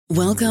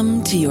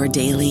Welcome to your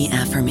daily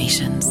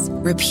affirmations.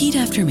 Repeat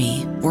after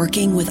me.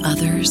 Working with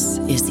others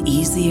is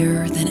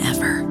easier than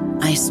ever.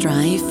 I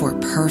strive for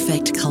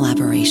perfect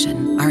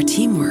collaboration. Our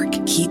teamwork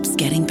keeps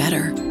getting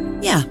better.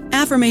 Yeah,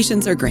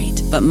 affirmations are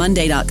great, but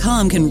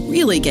Monday.com can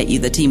really get you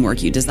the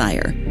teamwork you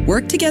desire.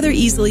 Work together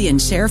easily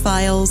and share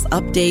files,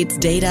 updates,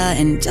 data,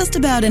 and just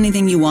about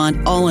anything you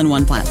want all in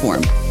one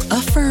platform.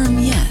 Affirm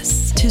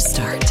yes to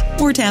start,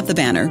 or tap the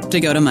banner to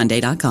go to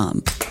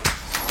Monday.com.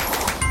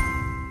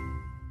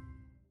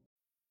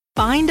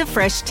 Find a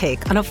fresh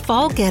take on a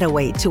fall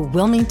getaway to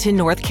Wilmington,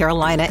 North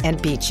Carolina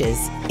and beaches.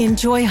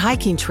 Enjoy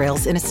hiking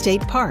trails in a state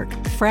park,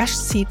 fresh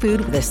seafood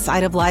with a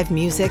side of live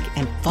music,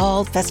 and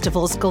fall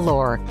festivals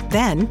galore.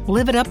 Then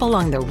live it up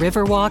along the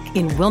Riverwalk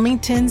in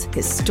Wilmington's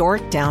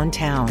historic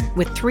downtown.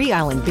 With 3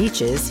 island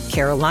beaches,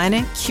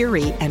 Carolina,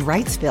 Curie, and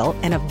Wrightsville,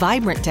 and a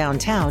vibrant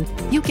downtown,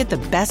 you get the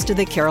best of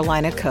the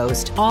Carolina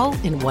coast all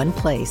in one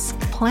place.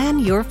 Plan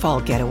your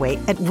fall getaway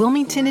at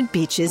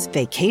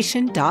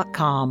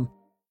WilmingtonandBeachesVacation.com.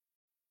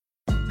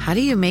 How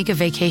do you make a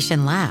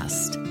vacation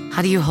last?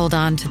 How do you hold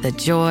on to the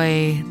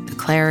joy, the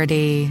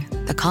clarity,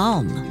 the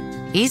calm?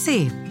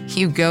 Easy.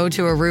 You go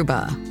to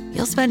Aruba.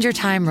 You'll spend your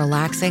time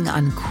relaxing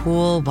on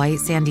cool, white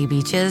sandy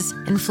beaches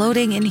and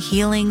floating in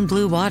healing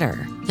blue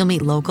water. You'll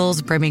meet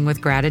locals brimming with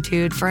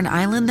gratitude for an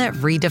island that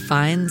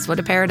redefines what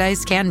a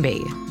paradise can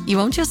be. You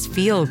won't just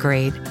feel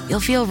great. You'll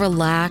feel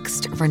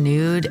relaxed,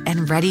 renewed,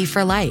 and ready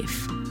for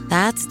life.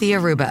 That's the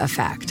Aruba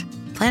effect.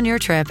 Plan your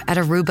trip at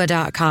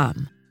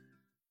Aruba.com.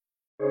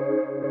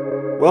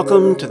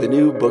 Welcome to the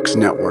New Books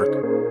Network.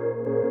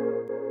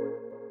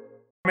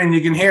 I mean,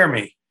 you can hear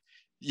me.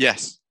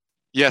 Yes,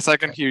 I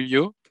can hear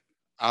you.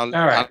 All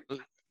right.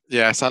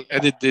 I'll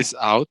edit this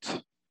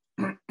out.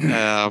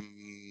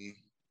 I'm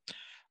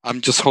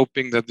just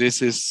hoping that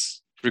this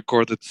is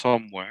recorded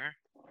somewhere.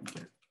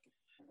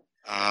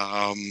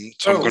 I'm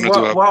going to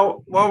do a...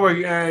 While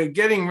we're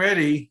getting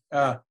ready,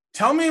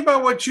 tell me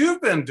about what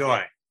you've been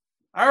doing.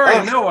 I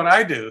already know what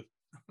I do.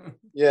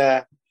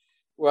 Yeah,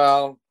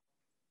 well...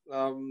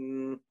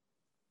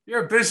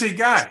 You're a busy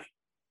guy.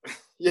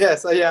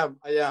 Yes, I am.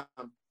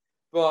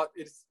 But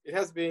it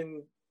has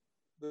been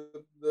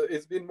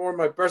it's been more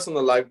my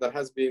personal life that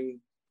has been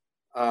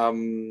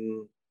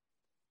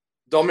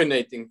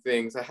dominating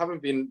things. I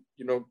haven't been,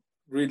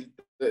 really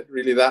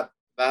that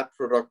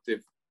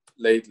productive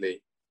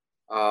lately.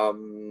 I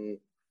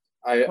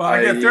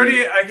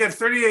get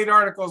 38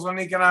 articles on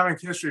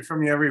economic history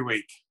from you every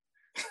week.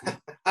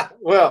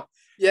 Well,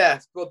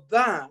 yes, but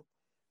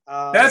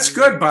that's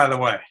good, by the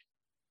way.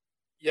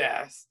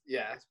 Yes,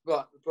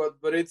 but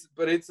it's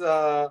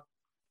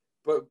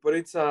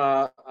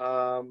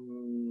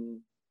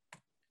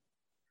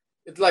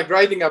it's like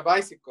riding a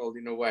bicycle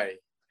in a way,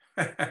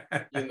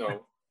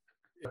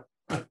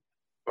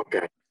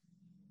 Okay,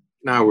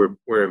 now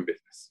we're in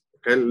business.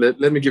 Okay,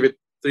 let me give it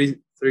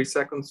three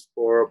seconds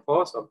for a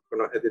pause. I'm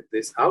gonna edit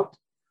this out.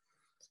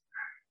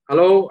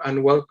 Hello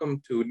and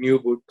welcome to New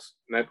Books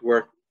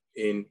Network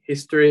in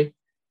History.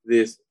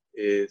 This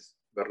is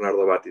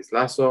Bernardo Batis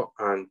Lasso,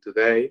 and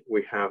today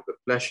we have the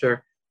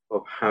pleasure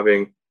of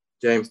having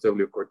James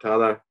W.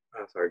 Cortada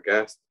as our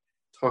guest,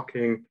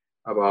 talking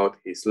about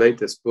his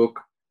latest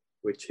book,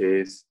 which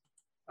is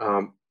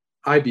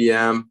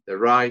IBM, The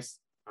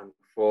Rise and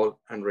Fall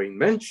and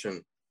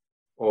Reinvention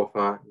of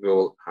a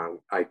Global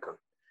Icon.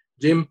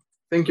 Jim,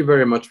 thank you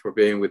very much for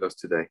being with us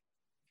today.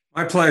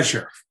 My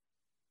pleasure.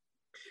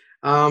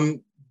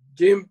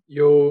 Jim,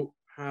 you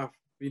have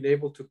been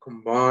able to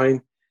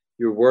combine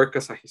your work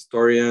as a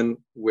historian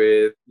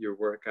with your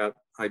work at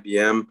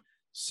IBM.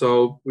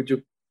 So would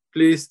you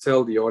please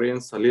tell the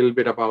audience a little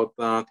bit about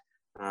that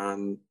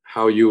and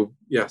how you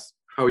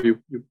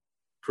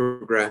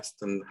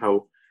progressed and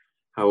how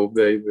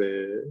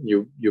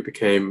you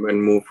became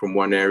and moved from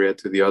one area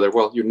to the other?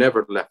 Well, you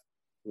never left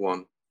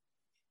one,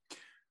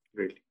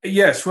 really.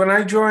 Yes, when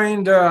I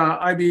joined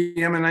IBM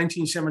in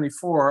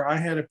 1974, I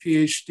had a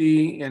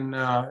PhD in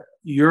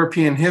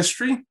European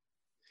history.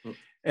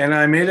 And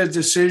I made a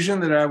decision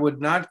that I would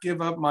not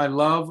give up my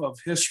love of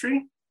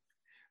history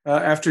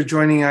after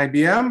joining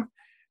IBM,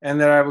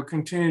 and that I would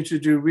continue to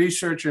do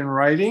research and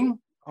writing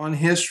on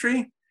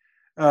history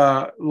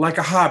like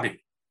a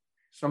hobby.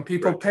 Some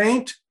people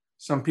paint,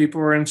 some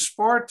people are in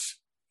sports.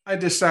 I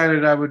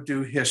decided I would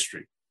do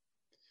history.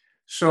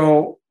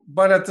 So,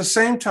 but at the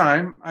same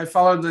time, I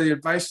followed the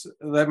advice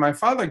that my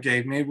father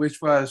gave me, which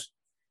was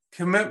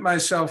commit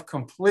myself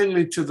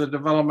completely to the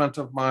development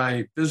of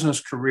my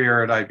business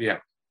career at IBM.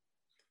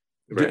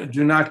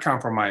 Do not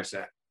compromise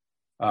that.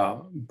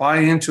 Buy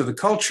into the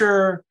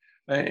culture,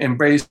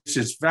 embrace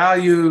its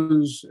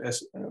values,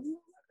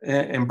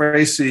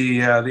 embrace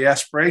the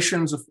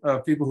aspirations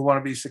of people who want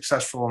to be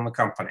successful in the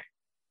company.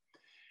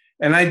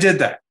 And I did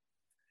that.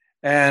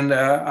 And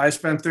I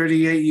spent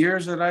 38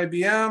 years at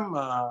IBM,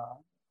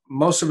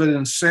 most of it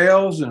in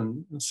sales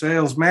and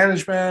sales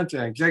management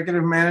and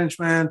executive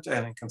management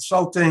and in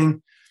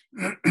consulting.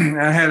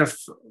 I had a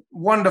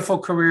wonderful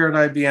career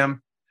at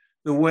IBM,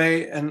 the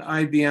way an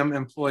IBM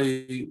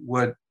employee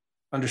would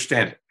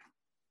understand it.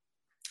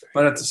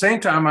 But at the same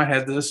time, I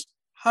had this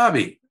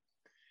hobby.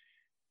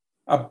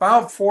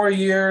 About 4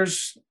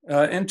 years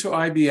into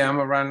IBM,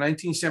 around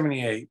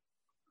 1978,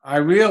 I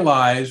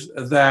realized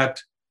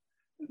that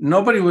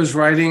nobody was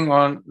writing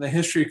on the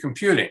history of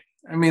computing.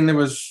 I mean, there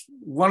was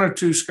 1 or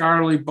 2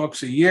 scholarly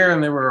books a year,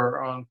 and they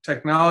were on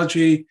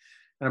technology.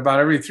 And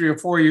about every 3 or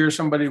 4 years,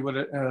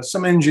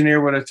 some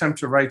engineer would attempt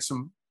to write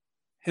some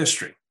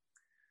history.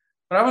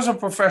 But I was a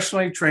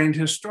professionally trained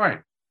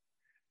historian,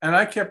 and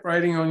I kept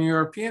writing on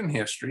European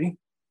history.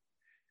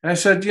 And I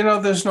said,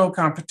 there's no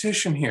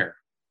competition here.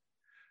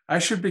 I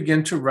should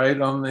begin to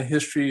write on the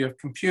history of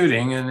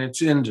computing and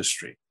its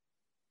industry.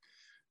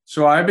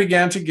 So I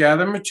began to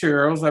gather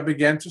materials. I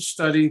began to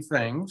study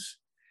things.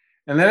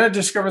 And then I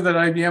discovered that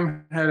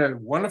IBM had a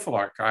wonderful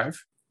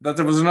archive, that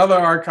there was another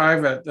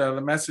archive at the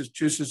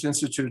Massachusetts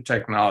Institute of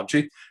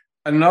Technology,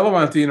 another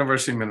one at the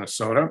University of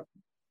Minnesota,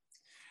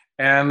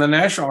 and the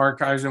National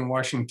Archives in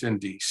Washington,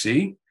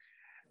 D.C.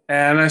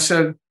 And I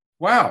said,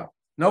 wow,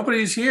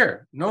 nobody's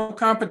here, no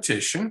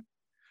competition.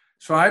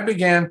 So I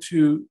began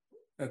to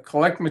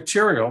collect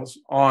materials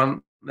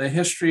on the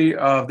history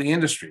of the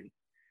industry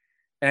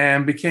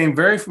and became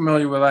very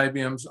familiar with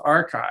IBM's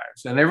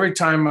archives. And every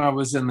time I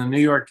was in the New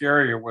York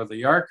area where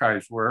the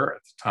archives were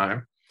at the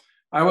time,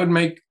 I would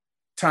make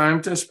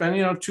time to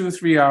spend, 2 or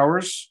 3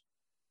 hours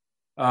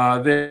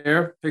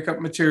there, pick up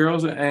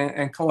materials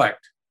and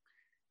collect.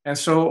 And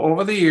so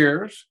over the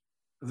years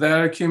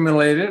that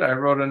accumulated, I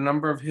wrote a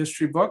number of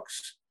history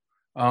books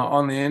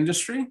on the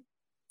industry.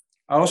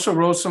 I also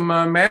wrote some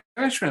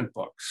management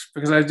books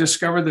because I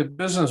discovered that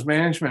business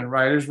management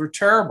writers were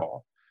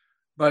terrible,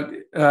 but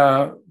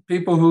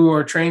people who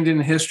are trained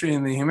in history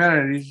and the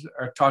humanities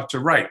are taught to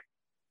write.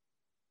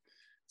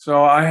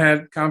 So I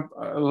had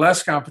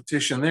less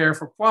competition there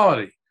for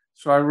quality.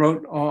 So I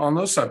wrote on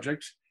those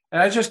subjects,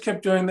 and I just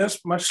kept doing this,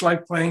 much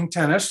like playing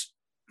tennis.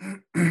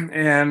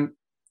 And,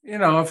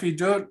 if you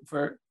do it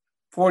for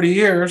 40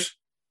 years,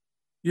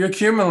 you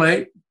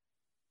accumulate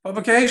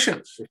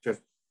publications.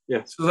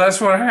 Yeah. So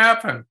that's what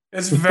happened.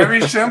 It's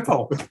very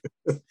simple.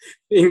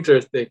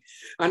 Interesting.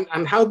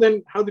 And how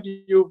did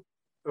you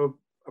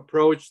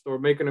approach or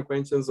make an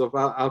acquaintance of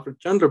Alfred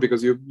Chandler?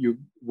 Because you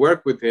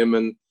work with him,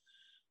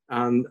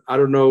 and I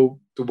don't know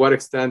to what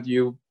extent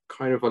you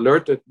kind of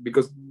alerted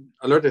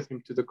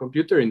him to the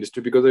computer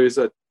industry, because there is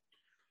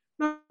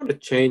not a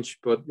change,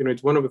 but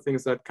it's one of the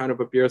things that kind of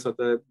appears at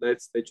the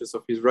late stages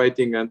of his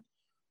writing, and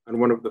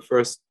one of the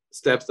first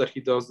steps that he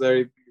does there,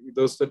 he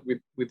does that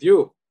with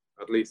you,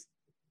 at least.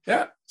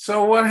 Yeah.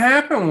 So what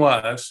happened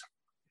was,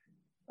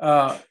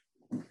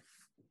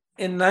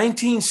 in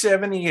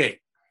 1978,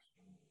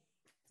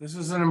 this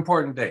is an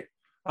important date,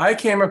 I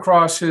came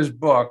across his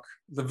book,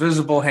 The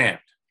Visible Hand.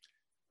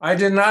 I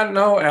did not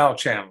know Al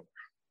Chandler.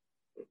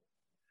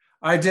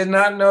 I did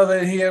not know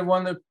that he had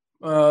won the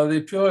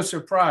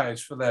Pulitzer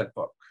Prize for that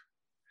book.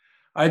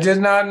 I did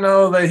not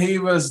know that he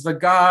was the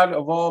god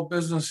of all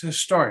business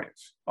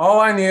historians. All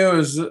I knew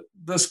is that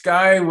this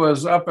guy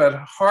was up at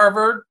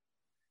Harvard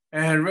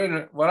and had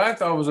written what I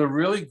thought was a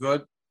really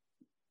good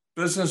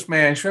business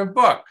management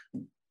book.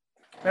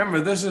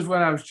 Remember, this is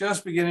when I was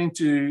just beginning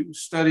to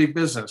study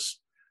business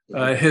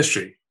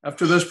history. Up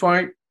to this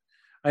point,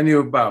 I knew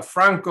about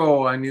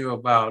Franco, I knew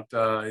about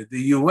the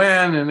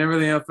UN and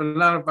everything else, but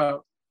not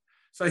about.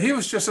 So he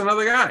was just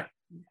another guy.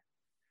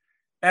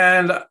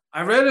 And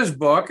I read his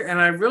book and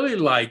I really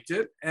liked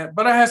it,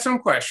 but I had some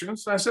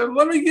questions. I said,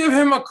 let me give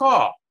him a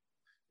call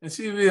and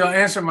see if he'll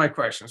answer my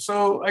questions.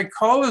 So I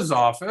called his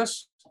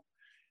office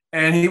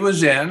and he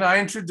was in. I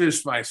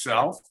introduced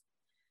myself.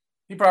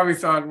 He probably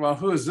thought, well,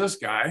 who is this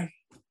guy?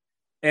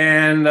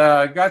 And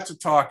got to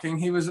talking.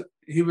 He was,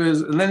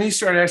 and then he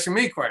started asking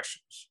me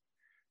questions.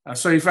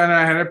 So he found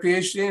out I had a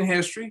PhD in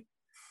history,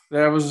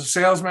 that I was a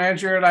sales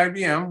manager at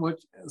IBM,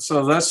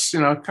 so that's,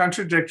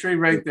 contradictory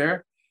right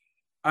there.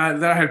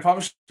 That I had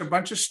published a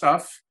bunch of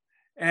stuff,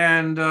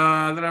 and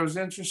that I was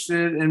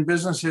interested in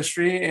business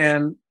history,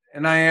 and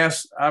I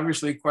asked,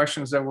 obviously,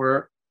 questions that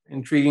were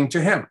intriguing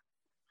to him.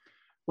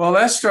 Well,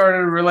 that started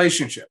a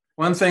relationship.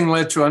 One thing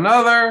led to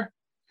another,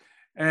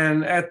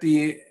 and at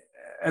the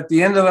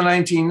end of the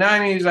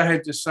 1990s, I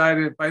had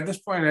decided, by this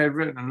point, I had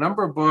written a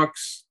number of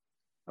books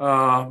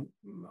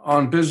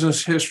on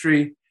business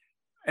history,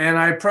 and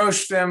I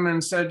approached them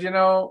and said,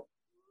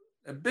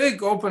 a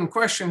big open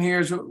question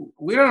here is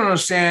we don't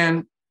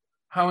understand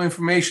how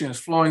information is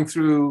flowing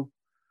through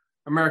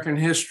American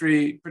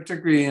history,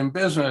 particularly in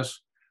business.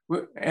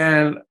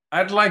 And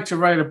I'd like to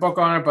write a book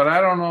on it, but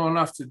I don't know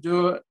enough to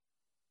do it.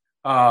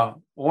 Why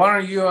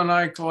don't you and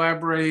I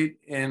collaborate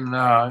in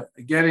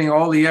getting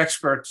all the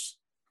experts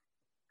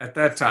at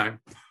that time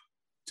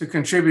to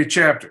contribute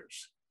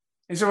chapters?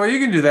 He said, well, you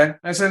can do that.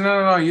 I said,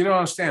 no, you don't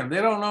understand.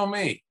 They don't know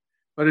me.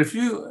 But if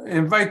you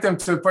invite them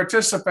to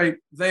participate,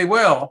 they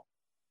will.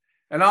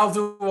 And I'll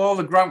do all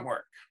the grunt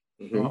work,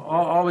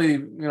 all the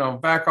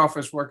back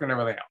office work and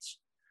everything else.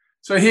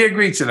 So he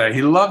agreed to that.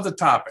 He loved the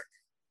topic.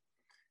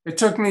 It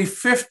took me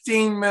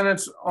 15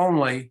 minutes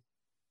only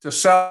to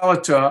sell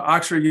it to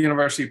Oxford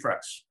University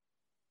Press.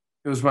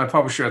 It was my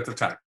publisher at the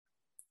time.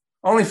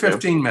 only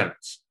 15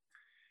 minutes.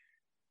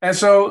 And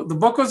so the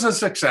book was a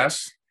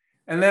success.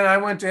 And then I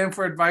went to him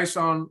for advice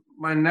on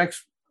my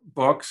next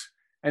books.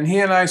 And he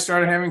and I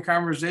started having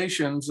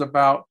conversations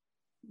about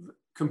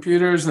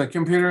computers and the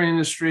computer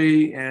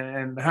industry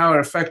and how it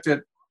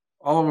affected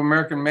all of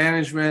American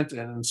management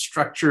and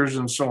structures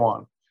and so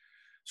on.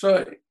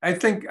 So I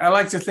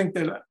like to think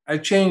that I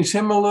changed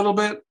him a little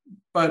bit,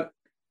 but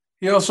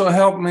he also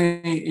helped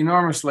me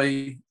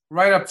enormously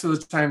right up to the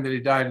time that he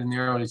died in the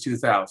early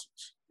 2000s.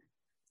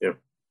 Yeah.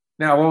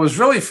 Now, what was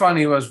really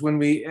funny was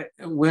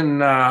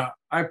when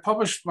I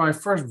published my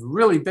first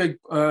really big,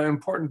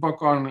 important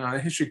book on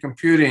history of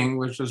computing,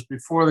 which was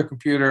before the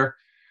computer,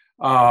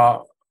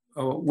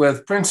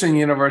 with Princeton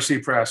University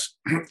Press.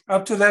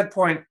 Up to that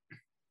point,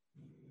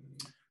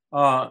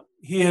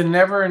 he had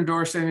never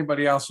endorsed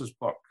anybody else's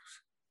books.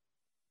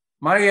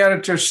 My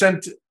editor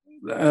sent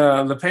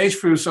the page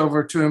proofs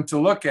over to him to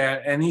look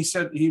at, and he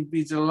said he'd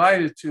be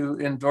delighted to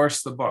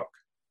endorse the book.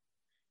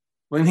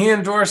 When he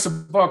endorsed the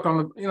book,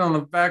 on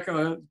the back of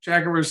the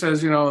jacket where it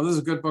says, this is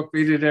a good book,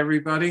 read it,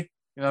 everybody,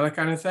 that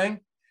kind of thing.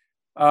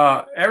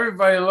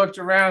 Everybody looked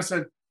around and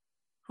said,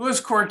 who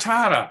is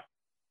Cortada?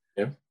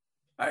 Yeah.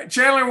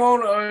 Chandler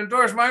won't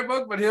endorse my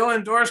book, but he'll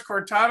endorse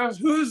Cortada's.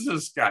 Who's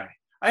this guy?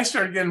 I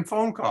started getting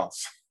phone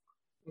calls.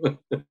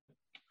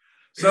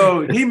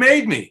 So he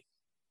made me.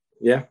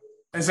 Yeah.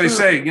 As they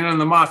say, in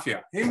the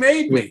mafia, he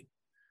made me.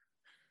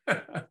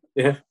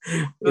 Yeah.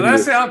 So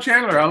that's Al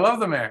Chandler. I love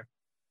the man.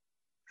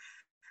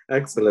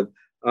 Excellent.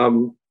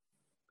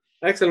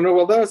 Excellent.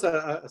 Well, that was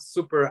a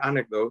super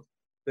anecdote.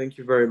 Thank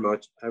you very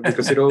much,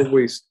 because it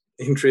always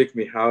intrigued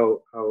me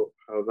how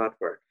that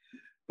worked.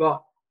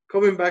 But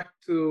coming back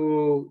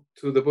to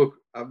the book,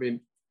 I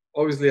mean,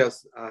 obviously,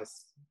 as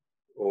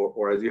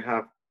you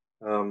have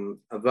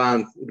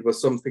advanced, it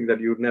was something that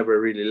you never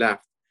really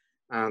left,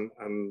 and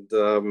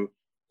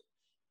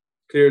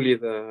clearly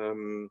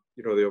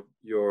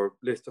your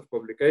list of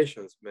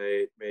publications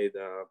made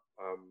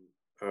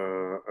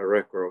a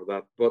record of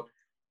that. But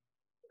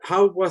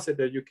how was it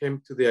that you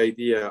came to the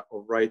idea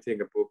of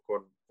writing a book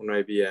on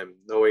IBM,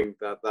 knowing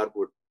that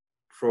would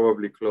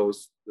probably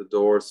close the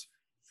doors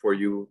for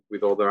you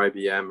with other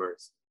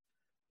IBMers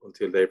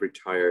until they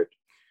retired?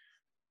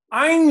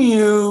 I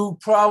knew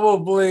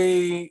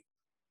probably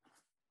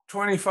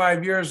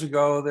 25 years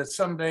ago that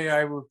someday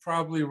I would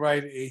probably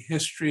write a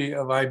history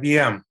of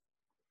IBM.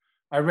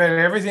 I read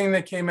everything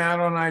that came out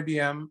on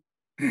IBM,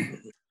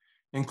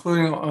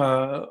 including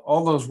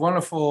all those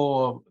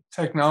wonderful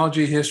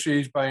technology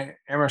histories by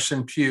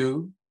Emerson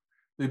Pugh.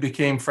 We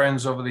became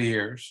friends over the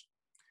years.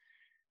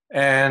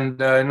 And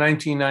in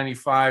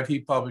 1995, he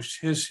published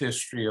his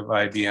history of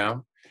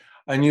IBM.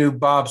 I knew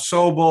Bob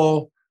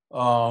Sobel,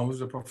 who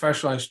was a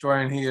professional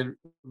historian. He had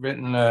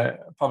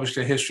published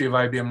a history of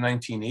IBM in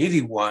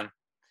 1981.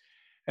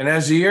 And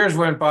as the years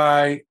went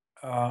by,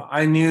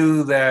 I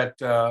knew that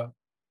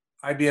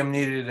IBM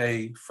needed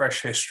a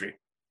fresh history.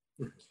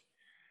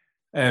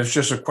 And it's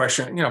just a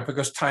question,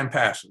 because time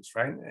passes,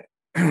 right?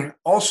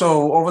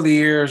 Also, over the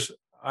years,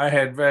 I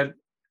had read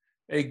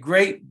a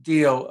great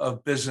deal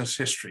of business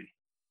history.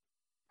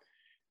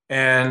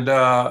 And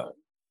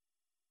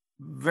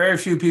very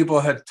few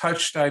people had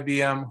touched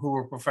IBM who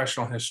were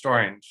professional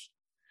historians.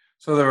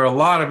 So there were a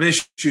lot of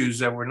issues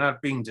that were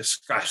not being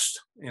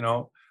discussed,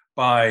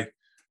 by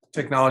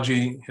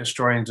technology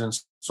historians and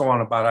so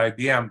on about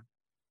IBM.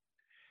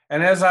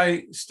 And as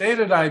I stayed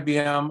at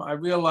IBM, I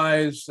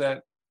realized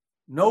that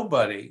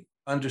nobody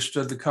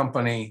understood the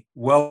company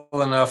well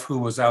enough who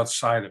was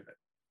outside of it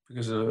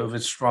because of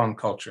its strong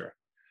culture.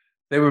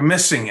 They were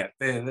missing it.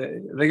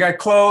 They got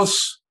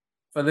close,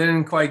 but they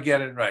didn't quite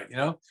get it right,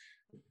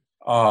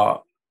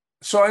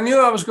 So I knew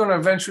I was going to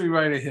eventually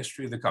write a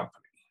history of the company.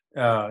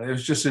 It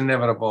was just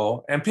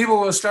inevitable. And people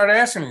would start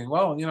asking me,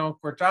 well,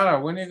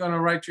 Cortada, when are you going to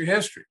write your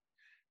history?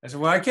 I said,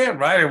 well, I can't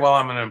write it while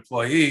I'm an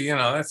employee.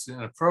 That's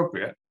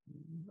inappropriate.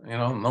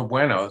 No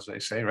bueno, as they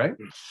say, right?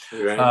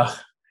 Right.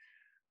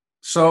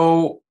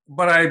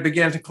 But I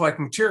began to collect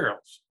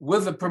materials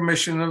with the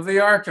permission of the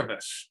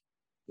archivist.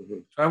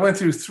 Mm-hmm. So I went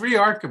through 3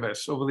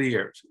 archivists over the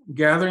years,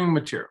 gathering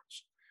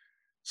materials,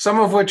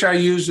 some of which I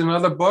used in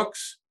other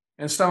books,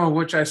 and some of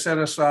which I set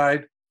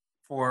aside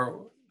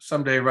for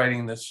someday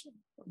writing this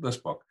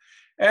book.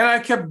 And I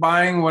kept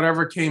buying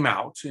whatever came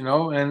out,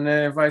 and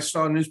if I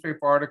saw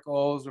newspaper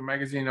articles or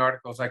magazine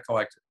articles, I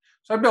collected.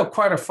 So I built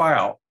quite a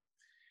file.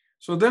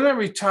 So then I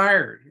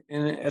retired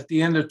at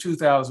the end of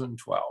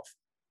 2012.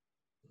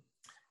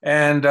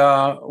 And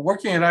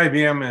working at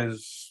IBM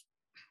is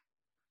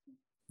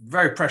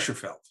very pressure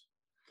filled.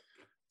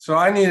 So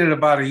I needed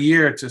about a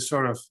year to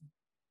sort of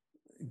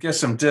get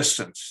some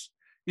distance.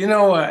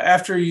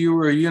 After you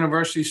were a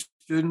university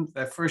student,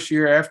 that first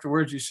year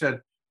afterwards, you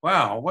said,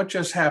 wow, what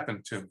just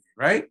happened to me,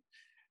 right?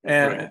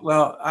 And right.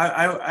 Well,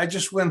 I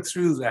just went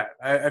through that.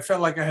 I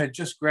felt like I had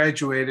just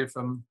graduated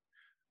from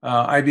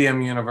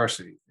IBM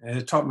University. And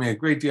it taught me a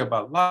great deal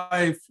about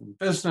life and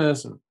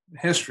business and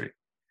history.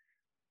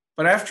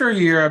 But after a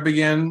year, I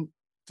began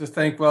to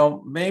think,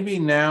 well, maybe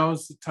now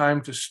is the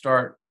time to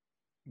start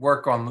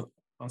work on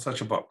such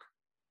a book.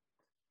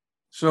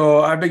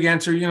 So I began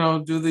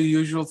to, do the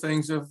usual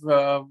things of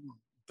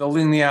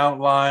building the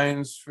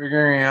outlines,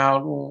 figuring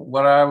out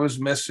what I was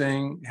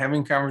missing,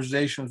 having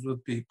conversations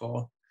with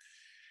people.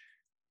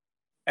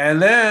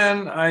 And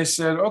then I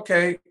said,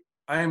 okay,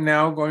 I am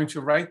now going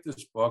to write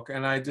this book.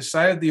 And I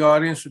decided the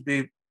audience would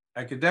be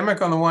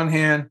academic on the one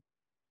hand,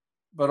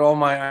 but all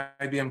my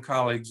IBM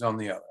colleagues on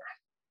the other.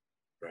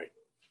 Right.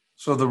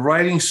 So the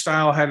writing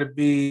style had to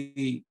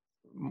be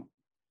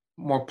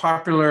more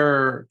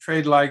popular,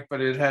 trade-like,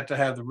 but it had to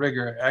have the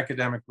rigor,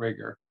 academic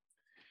rigor.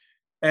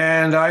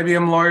 And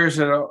IBM lawyers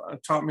had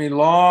taught me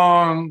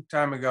long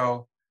time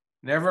ago,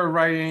 never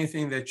write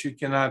anything that you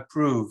cannot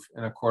prove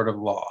in a court of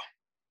law.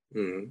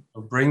 Mm-hmm.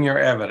 So bring your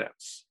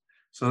evidence.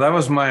 So that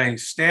was my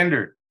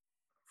standard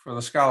for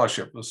the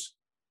scholarship, was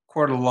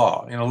court of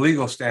law,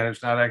 legal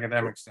standards, not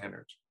academic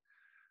standards,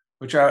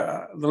 which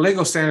the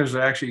legal standards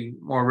are actually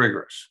more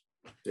rigorous.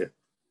 Yeah.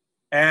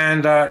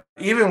 And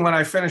even when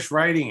I finished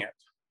writing it,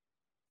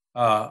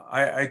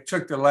 I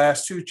took the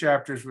last two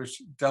chapters, which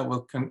dealt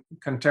with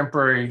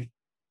contemporary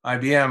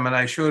IBM, and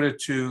I showed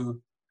it to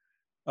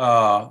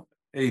a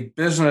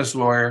business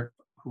lawyer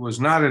who was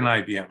not in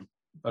IBM,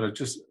 but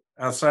just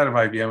outside of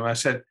IBM. I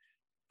said,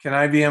 can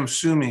IBM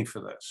sue me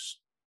for this?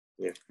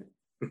 Yeah.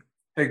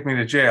 Take me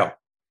to jail.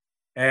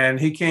 And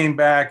he came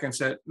back and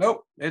said,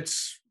 nope,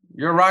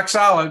 you're rock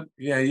solid.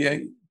 Yeah.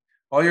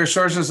 All your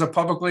sources are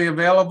publicly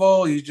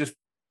available. You just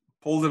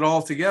pulled it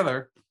all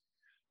together.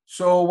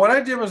 So what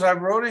I did was I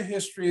wrote a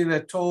history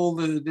that told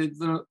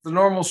the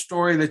normal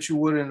story that you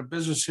would in a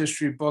business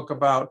history book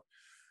about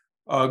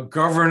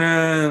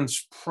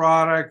governance,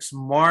 products,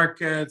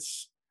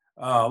 markets,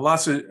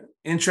 lots of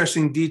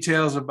interesting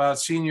details about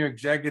senior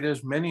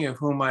executives, many of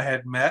whom I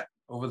had met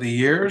over the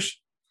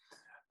years.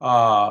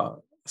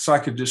 So I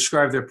could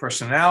describe their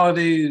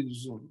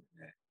personalities,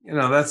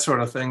 that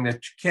sort of thing that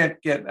you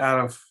can't get out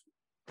of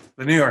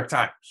the New York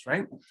Times,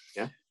 right?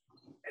 Yeah.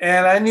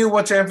 And I knew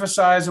what to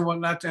emphasize and what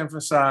not to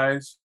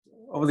emphasize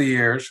over the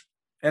years.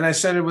 And I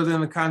said it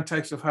within the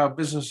context of how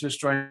business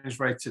historians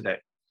write today.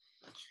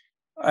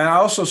 I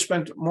also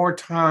spent more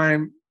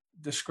time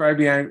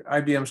describing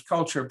IBM's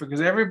culture,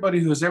 because everybody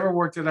who's ever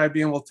worked at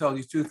IBM will tell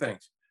you two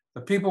things.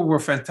 The people were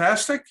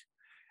fantastic,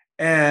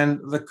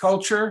 and the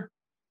culture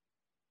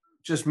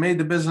just made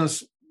the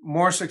business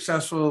more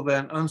successful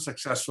than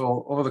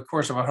unsuccessful over the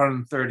course of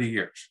 130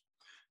 years.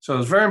 So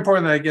it's very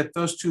important that I get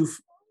those two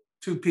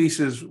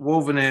pieces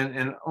woven in,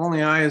 and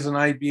only I, as an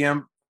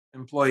IBM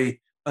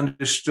employee,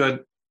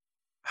 understood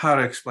how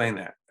to explain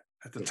that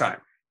at the time.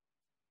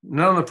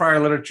 None of the prior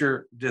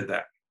literature did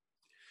that.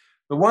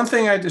 The one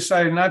thing I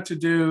decided not to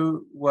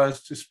do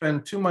was to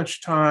spend too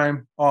much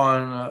time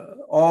on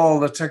all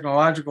the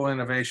technological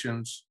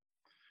innovations,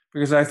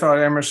 because I thought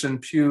Emerson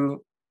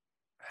Pugh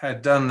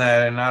had done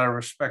that, and out of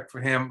respect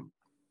for him,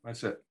 I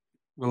said,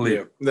 we'll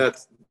leave. Yeah,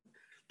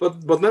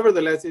 but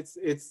nevertheless,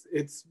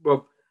 it's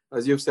well,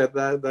 as you've said,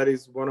 that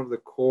is one of the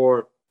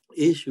core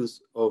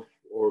issues or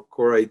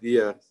core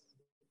ideas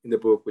in the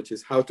book, which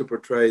is how to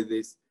portray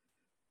this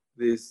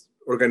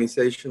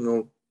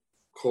organizational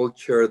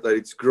culture, that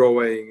it's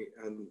growing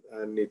and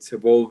it's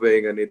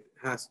evolving, and it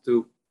has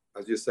to,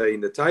 as you say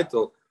in the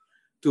title,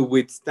 to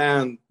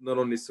withstand not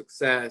only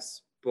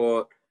success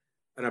but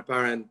an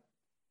apparent,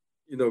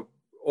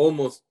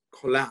 almost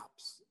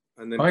collapse.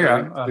 And then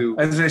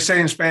as they say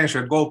in Spanish,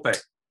 a golpe.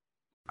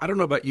 I don't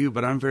know about you,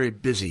 but I'm very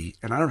busy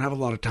and I don't have a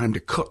lot of time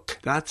to cook.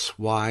 That's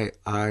why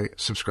I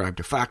subscribe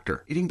to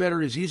Factor. Eating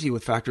better is easy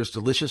with Factor's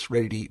delicious,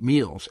 ready-to-eat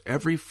meals.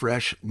 Every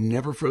fresh,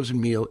 never frozen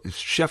meal is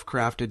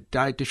chef-crafted,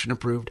 dietitian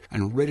approved,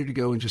 and ready to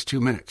go in just 2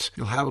 minutes.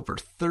 You'll have over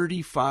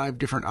 35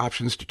 different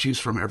options to choose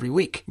from every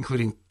week,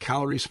 including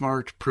Calorie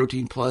Smart,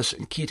 Protein Plus,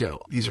 and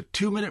Keto. These are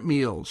 2-minute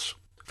meals.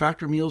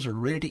 Factor meals are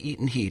ready to eat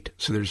and heat,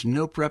 so there's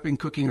no prepping,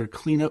 cooking, or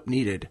cleanup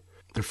needed.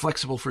 They're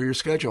flexible for your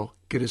schedule.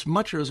 Get as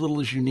much or as little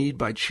as you need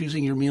by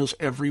choosing your meals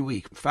every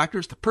week. Factor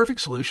is the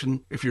perfect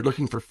solution if you're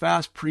looking for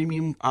fast,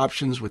 premium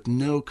options with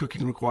no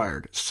cooking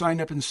required.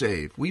 Sign up and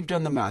save. We've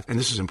done the math, and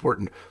this is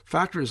important.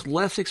 Factor is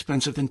less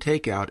expensive than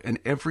takeout, and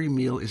every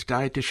meal is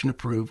dietitian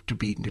approved to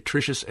be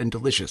nutritious and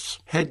delicious.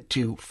 Head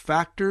to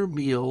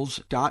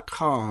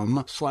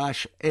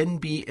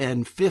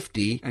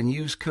factormeals.com/NBN50 and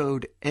use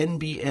code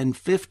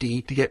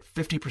NBN50 to get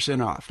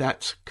 50% off.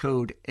 That's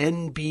code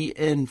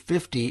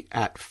NBN50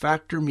 at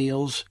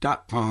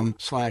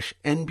factormeals.com/NBN50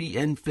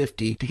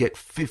 to get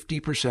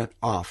 50%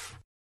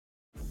 off.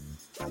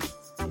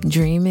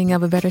 Dreaming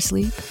of a better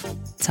sleep?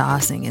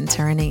 Tossing and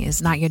turning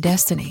is not your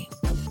destiny.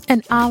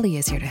 And Ollie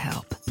is here to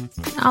help.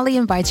 Ollie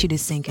invites you to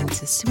sink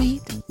into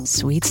sweet,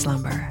 sweet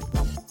slumber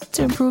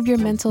to improve your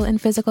mental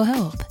and physical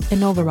health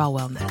and overall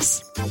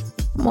wellness.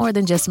 More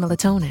than just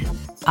melatonin,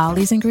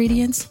 Ollie's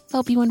ingredients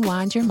help you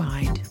unwind your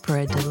mind for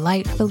a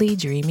delightfully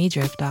dreamy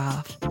drift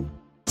off.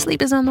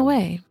 Sleep is on the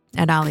way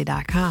at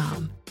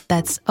Ollie.com.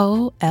 That's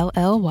OLLY.com.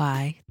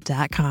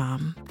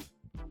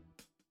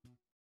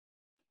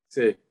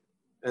 Sí.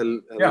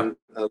 And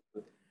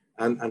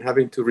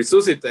having to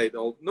resuscitate,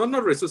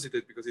 not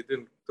resuscitate because it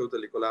didn't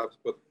totally collapse,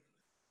 but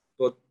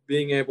but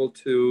being able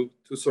to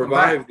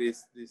survive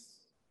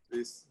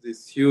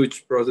this huge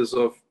process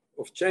of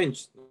change.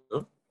 No?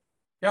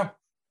 Yeah,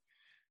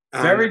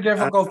 very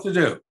difficult to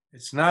do.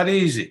 It's not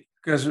easy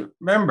because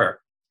remember,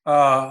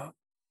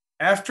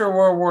 after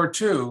World War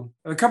II,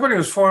 the company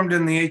was formed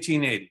in the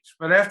 1880s,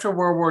 but after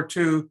World War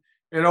II,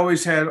 it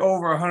always had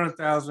over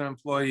 100,000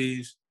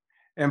 employees.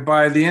 And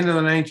by the end of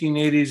the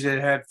 1980s,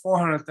 it had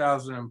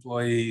 400,000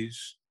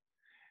 employees,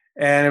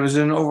 and it was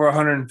in over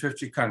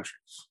 150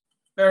 countries.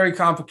 Very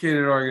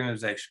complicated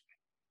organization.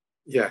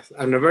 Yes,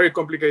 and a very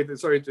complicated.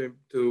 Sorry to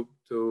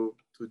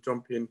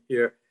jump in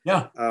here.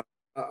 Yeah.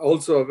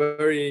 Also a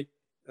very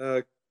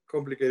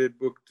complicated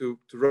book to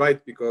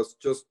write, because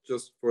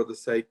just for the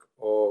sake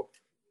of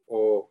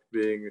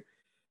being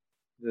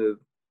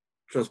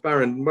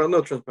transparent, well,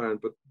 not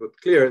transparent, but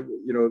clear.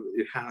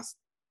 It has.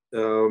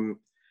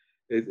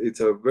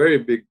 It's a very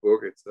big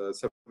book. It's a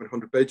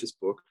 700 pages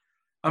book.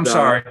 I'm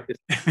sorry.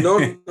 No,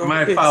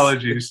 my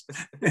apologies.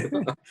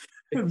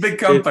 Big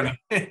company.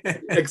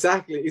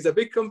 Exactly. It's a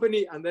big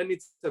company, and then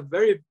it's a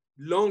very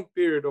long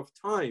period of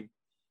time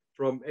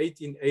from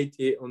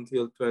 1880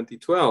 until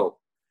 2012.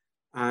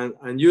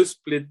 And you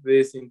split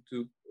this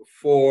into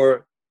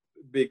 4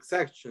 big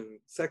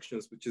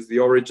sections, which is the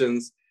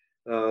origins,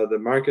 the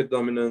market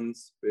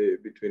dominance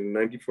between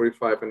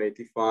 1945 and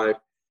 85,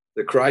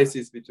 the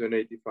crisis between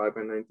 85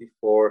 and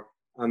 94,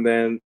 and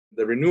then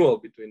the renewal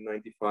between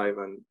 95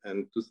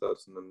 and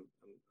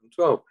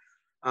 2012.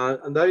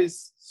 And that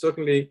is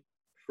certainly,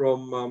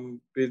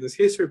 from business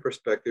history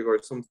perspective, or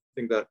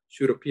something that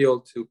should appeal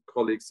to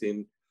colleagues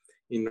in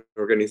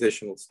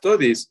organizational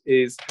studies,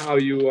 is how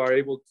you are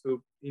able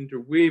to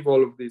interweave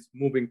all of these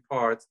moving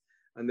parts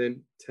and then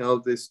tell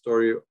this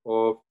story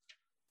of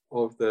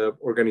the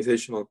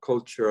organizational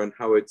culture and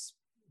how it's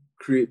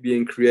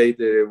being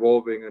created,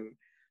 evolving, and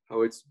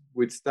how it's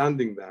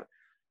withstanding that.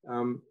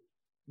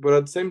 But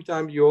at the same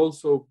time, you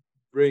also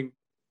bring,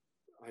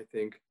 I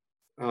think,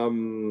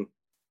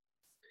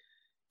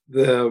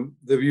 the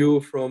view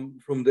from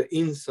the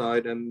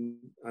inside, and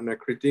a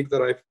critique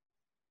that I've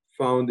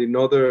found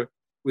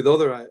with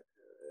other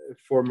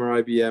former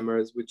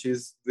IBMers, which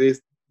is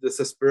this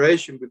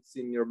aspiration with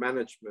senior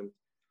management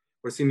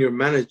or senior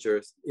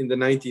managers in the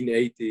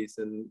 1980s,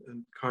 and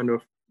kind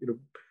of,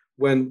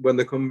 when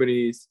the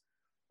companies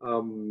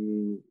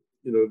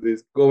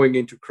this going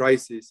into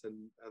crisis,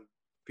 and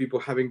people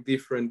having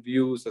different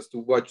views as to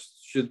what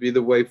should be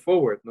the way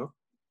forward. No.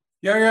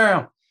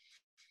 Yeah.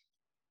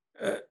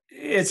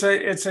 It's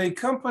a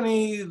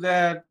company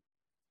that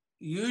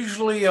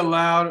usually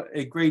allowed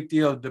a great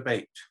deal of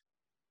debate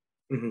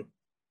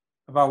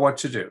about what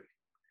to do.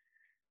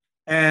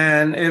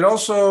 And it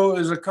also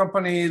is a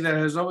company that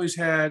has always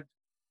had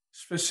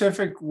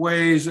specific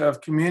ways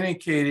of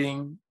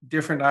communicating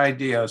different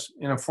ideas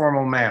in a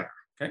formal manner.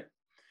 Okay.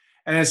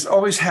 And it's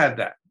always had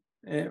that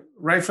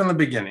right from the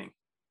beginning.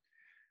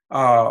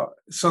 So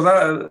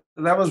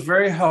that was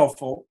very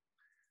helpful.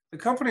 The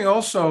company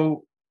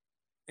also,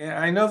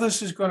 I know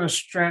this is going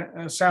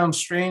to sound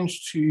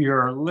strange to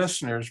your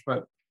listeners,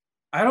 but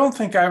I don't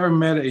think I ever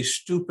met a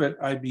stupid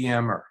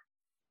IBM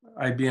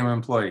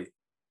employee.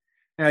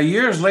 Now,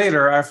 years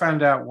later, I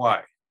found out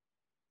why.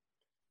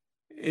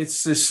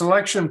 It's the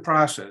selection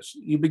process.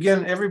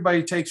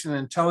 Everybody takes an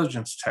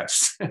intelligence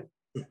test.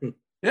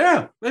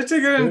 Yeah, they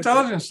take an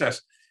intelligence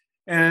test.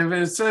 And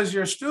if it says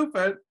you're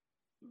stupid,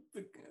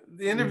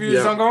 the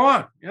interviews don't go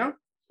on,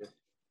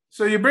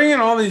 So you bring in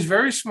all these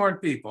very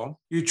smart people,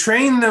 you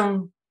train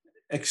them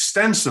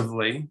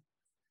extensively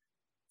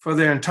for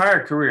their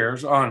entire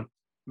careers on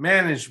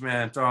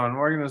management, on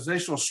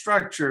organizational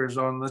structures,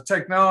 on the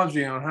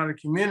technology, on how to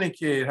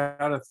communicate,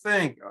 how to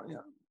think,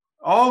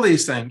 all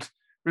these things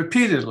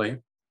repeatedly.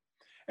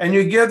 And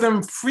you give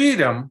them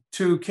freedom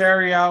to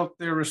carry out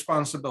their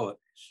responsibilities.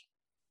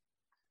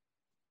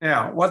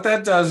 Now, what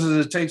that does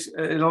is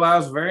it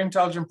allows a very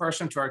intelligent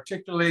person to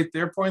articulate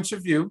their points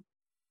of view.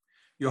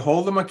 You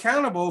hold them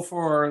accountable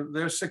for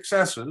their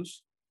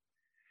successes.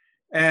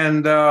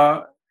 And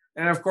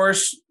of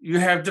course, you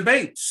have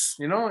debates,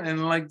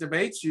 and like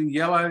debates, you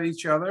yell at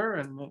each other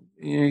and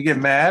you get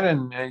mad,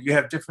 and you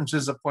have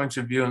differences of points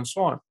of view and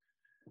so on.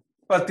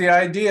 But the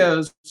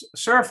ideas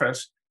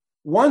surface.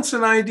 Once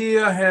an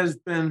idea has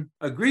been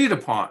agreed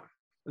upon,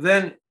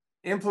 then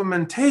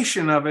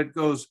implementation of it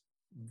goes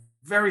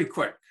very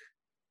quick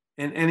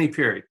in any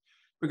period,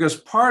 because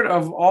part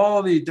of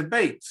all the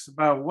debates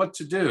about what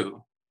to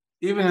do,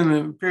 even in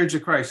the periods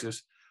of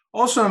crisis,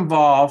 also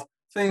involve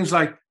things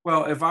like,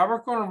 well, if I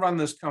were going to run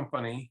this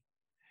company,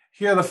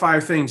 here are the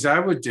 5 things I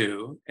would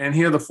do, and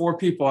here are the 4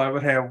 people I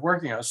would have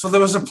working on it. So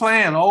there was a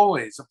plan,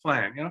 always a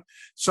plan,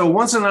 So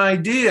once an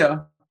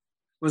idea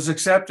was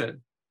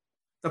accepted,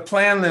 the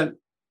plan that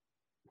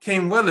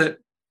came with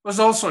it was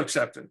also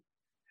accepted.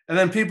 And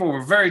then people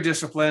were very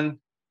disciplined,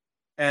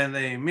 and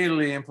they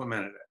immediately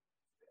implemented it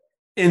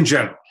in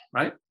general,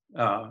 right?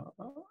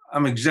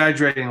 I'm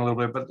exaggerating a little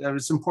bit, but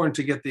it's important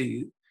to get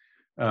the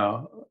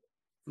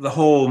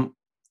whole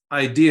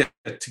idea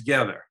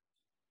together.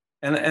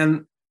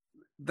 And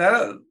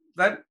that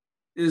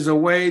is a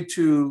way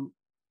to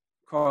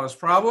cause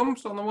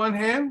problems on the one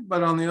hand,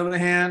 but on the other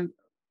hand,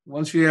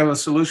 once you have a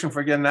solution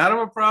for getting out of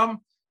a problem,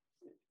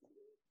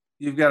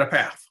 you've got a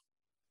path.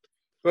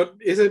 But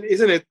isn't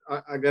it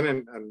again,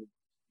 and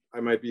I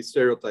might be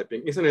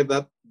stereotyping, isn't it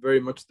that very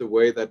much the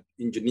way that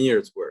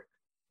engineers work?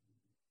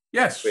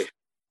 Yes. You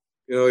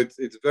know,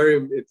 it's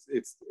very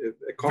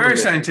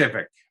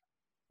scientific.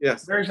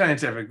 Yes. Very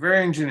scientific, very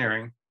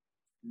engineering.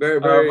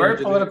 Very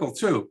political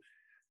too.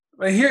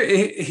 But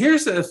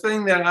here's the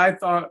thing that I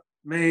thought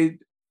made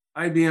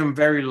IBM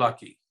very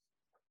lucky.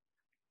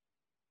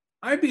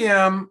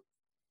 IBM,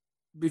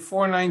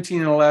 before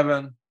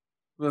 1911,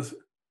 was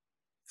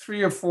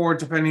 3 or 4,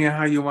 depending on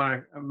how you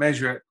want to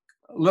measure it,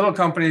 little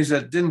companies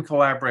that didn't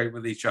collaborate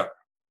with each other.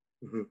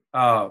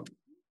 Mm-hmm.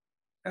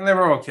 And they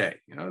were okay.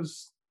 You know, it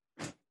was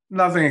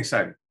nothing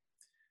exciting.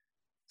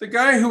 The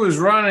guy who was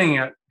running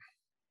it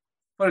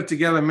put it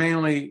together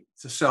mainly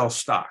to sell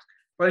stock.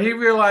 But he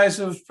realized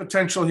there was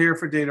potential here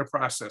for data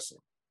processing,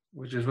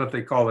 which is what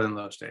they called it in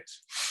those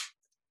days.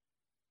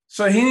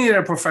 So he needed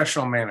a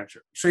professional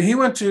manager. So he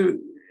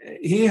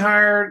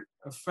hired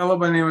a fellow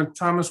by the name of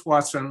Thomas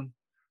Watson,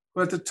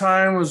 who at the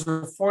time was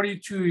a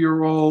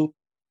 42-year-old,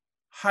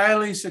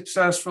 highly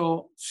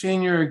successful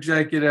senior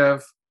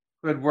executive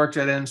who had worked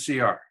at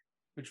NCR,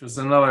 which was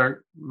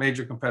another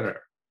major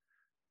competitor.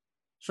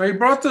 So he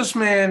brought this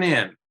man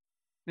in.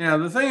 Now,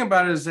 the thing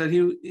about it is that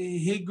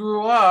he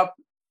grew up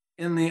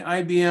in the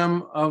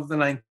IBM of the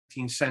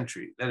 19th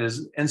century. That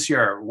is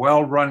NCR,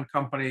 well-run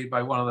company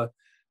by one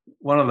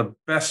of the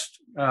best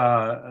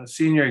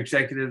senior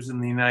executives in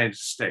the United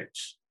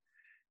States,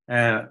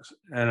 and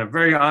a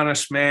very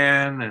honest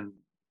man and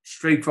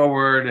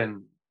straightforward.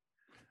 And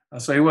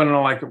so he wasn't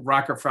like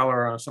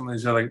Rockefeller or some of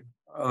these other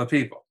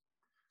people.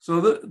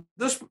 So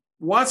this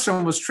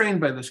Watson was trained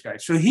by this guy.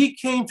 So he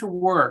came to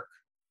work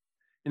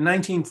in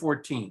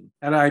 1914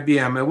 at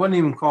IBM. It wasn't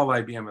even called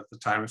IBM at the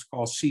time. It's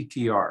called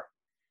CTR.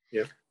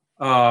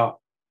 Yeah.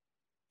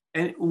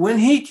 And when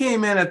he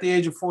came in at the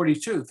age of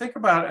 42, think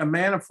about a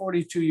man of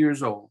 42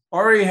 years old,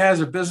 already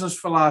has a business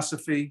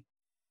philosophy,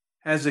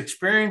 has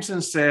experience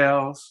in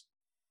sales,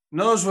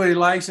 knows what he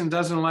likes and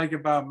doesn't like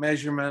about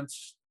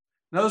measurements,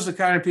 knows the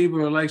kind of people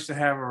he likes to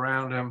have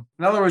around him.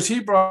 In other words, he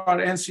brought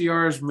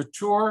NCR's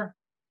mature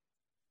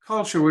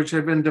culture, which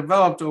had been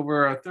developed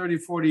over a 30,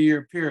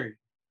 40-year period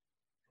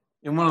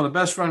in one of the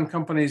best run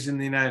companies in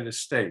the United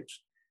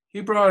States.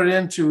 He brought it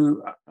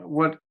into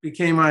what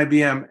became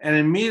IBM and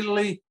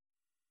immediately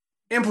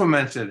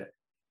implemented it,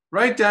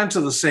 right down to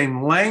the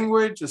same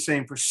language, the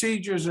same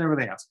procedures and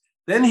everything else.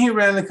 Then he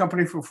ran the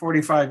company for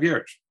 45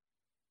 years.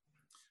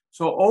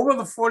 So over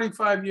the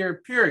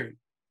 45-year period,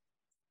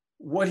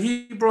 what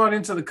he brought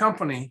into the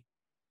company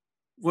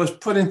was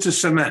put into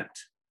cement,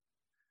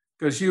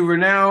 because you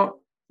now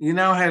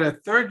had a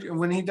third,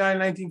 when he died in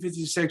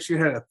 1956, you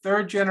had a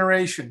third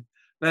generation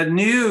that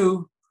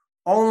knew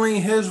only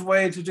his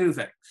way to do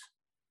things.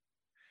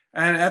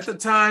 And at the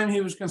time,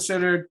 he was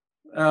considered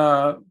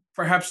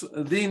perhaps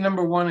the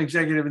number one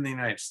executive in the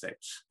United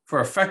States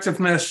for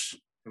effectiveness,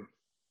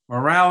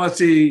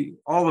 morality,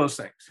 all those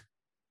things.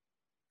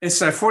 It's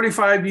that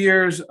 45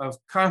 years of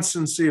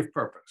constancy of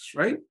purpose,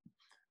 right?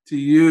 To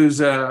use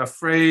a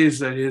phrase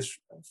that his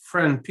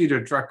friend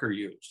Peter Drucker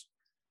used.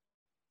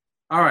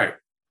 All right.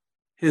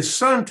 His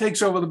son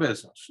takes over the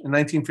business in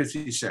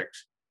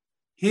 1956.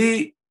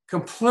 He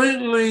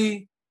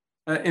completely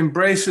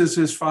embraces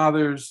his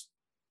father's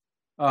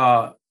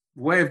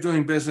way of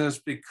doing business,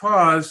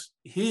 because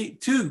he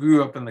too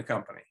grew up in the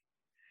company,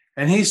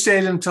 and he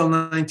stayed until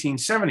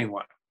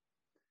 1971.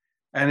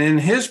 And in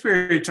his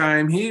period of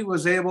time, he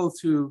was able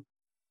to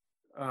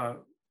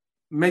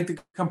make the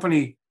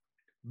company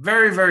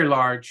very, very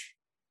large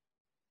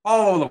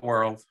all over the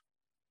world,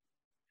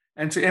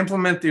 and to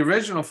implement the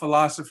original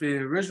philosophy,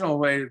 the original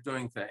way of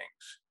doing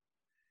things.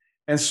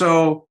 And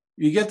so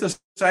you get this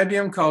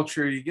IBM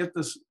culture, you get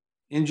this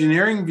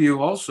engineering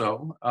view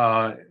also.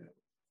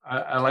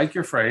 I like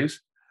your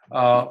phrase,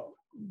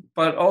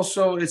 but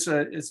also it's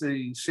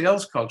a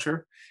sales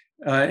culture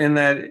in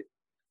that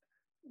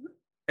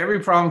every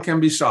problem can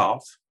be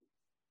solved.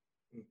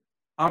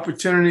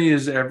 Opportunity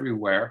is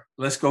everywhere.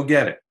 Let's go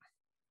get it.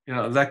 You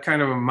know, that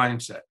kind of a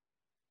mindset.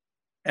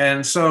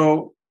 And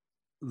so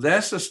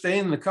that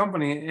sustained the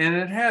company, and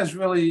it has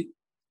really,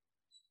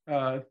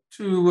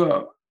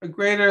 to a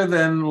greater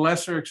than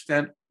lesser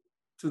extent,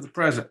 to the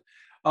present.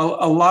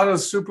 A lot of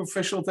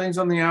superficial things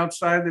on the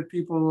outside that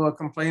people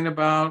complain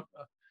about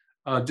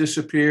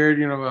disappeared,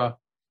 you know,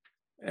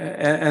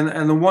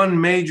 and the one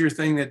major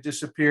thing that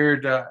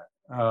disappeared,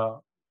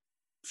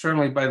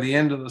 certainly by the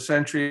end of the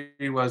century,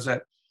 was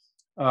that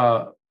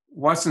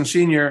Watson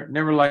Sr.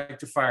 never liked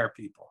to fire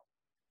people.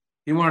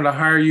 He wanted to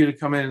hire you to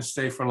come in and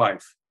stay for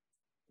life.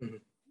 Mm-hmm.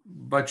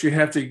 But you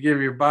have to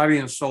give your body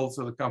and soul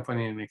to the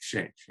company in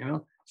exchange. You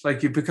know, it's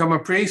like you become a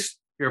priest,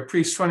 you're a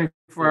priest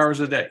 24 hours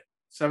a day,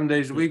 7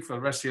 days a week for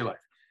the rest of your life.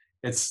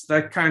 It's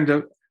that kind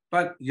of,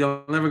 but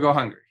you'll never go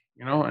hungry,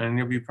 you know, and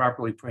you'll be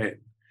properly paid.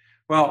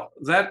 Well,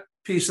 that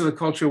piece of the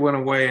culture went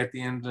away at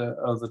the end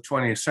of the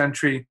 20th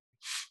century.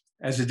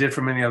 as it did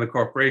for many other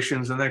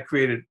corporations, and that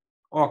created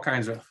all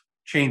kinds of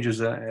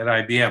changes at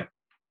IBM.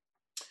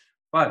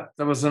 But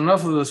there was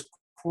enough of this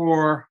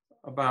core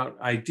about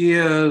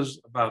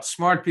ideas, about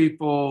smart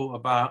people,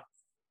 about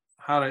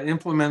how to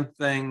implement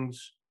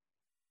things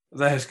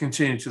that has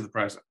continued to the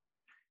present,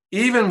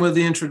 even with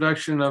the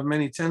introduction of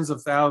many tens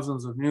of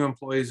thousands of new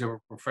employees that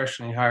were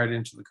professionally hired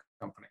into the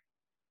company.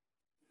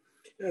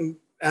 And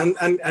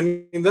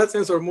in that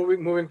sense, or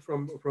moving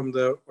from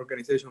the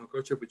organizational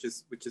culture, which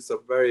is a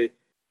very,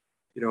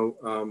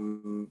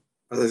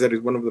 as I said,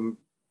 is one of the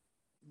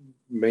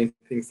main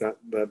things that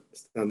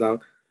stand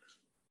out.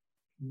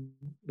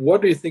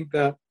 What do you think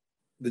that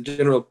the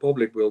general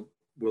public will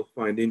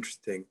find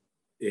interesting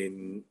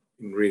in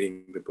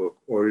reading the book,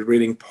 or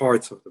reading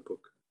parts of the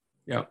book?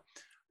 Yeah,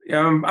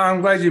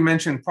 I'm glad you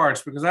mentioned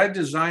parts, because I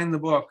designed the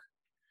book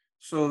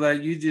so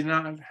that you did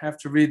not have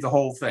to read the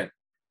whole thing.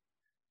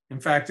 In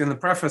fact, in the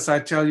preface, I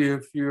tell you,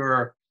 if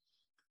you're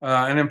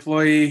an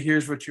employee,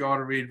 here's what you ought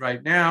to read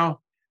right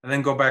now, and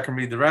then go back and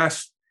read the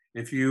rest.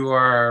 If you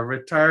are a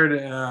retired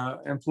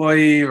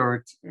employee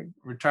or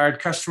retired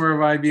customer of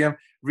IBM,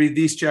 read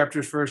these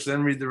chapters first,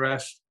 then read the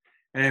rest.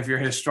 And if you're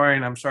a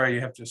historian, I'm sorry,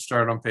 you have to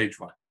start on page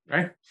 1,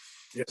 right?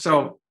 Yeah.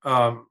 So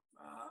the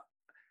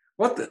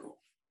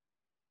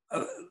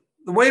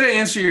way to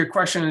answer your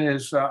question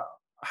is,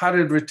 how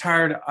did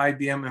retired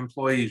IBM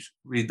employees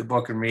read the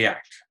book and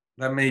react?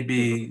 That may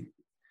be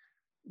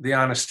the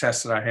honest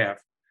test that I have.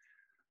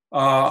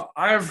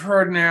 I've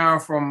heard now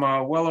from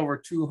well over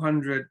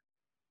 200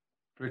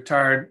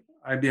 retired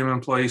IBM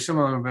employees. Some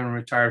of them have been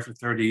retired for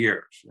 30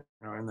 years,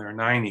 in their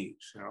 90s.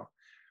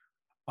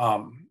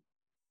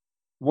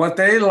 What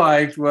they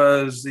liked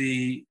was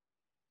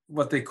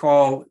what they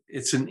call,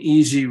 it's an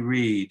easy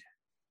read.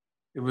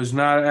 It was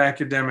not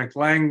academic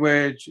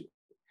language.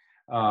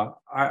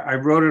 I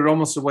wrote it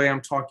almost the way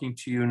I'm talking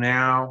to you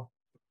now,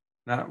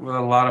 not with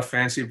a lot of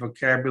fancy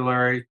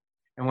vocabulary.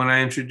 And when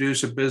I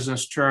introduce a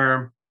business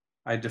term,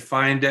 I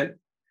defined it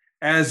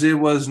as it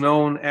was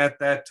known at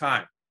that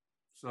time.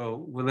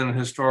 So within a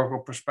historical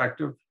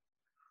perspective.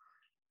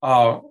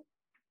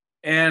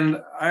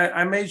 And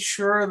I made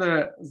sure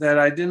that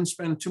I didn't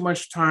spend too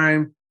much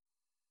time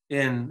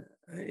in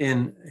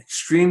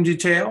extreme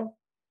detail.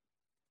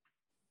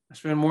 I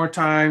spent more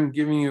time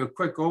giving you a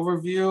quick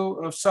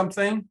overview of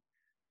something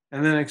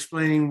and then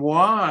explaining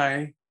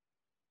why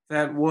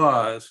that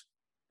was,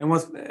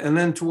 and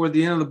then toward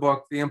the end of the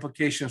book, the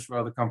implications for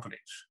other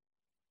companies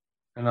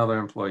and other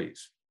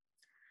employees.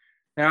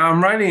 Now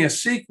I'm writing a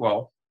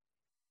sequel,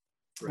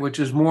 which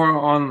is more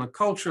on the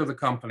culture of the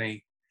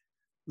company.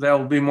 That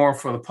will be more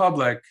for the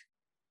public.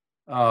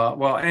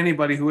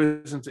 Anybody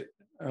who isn't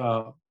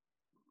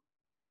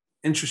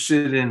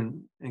interested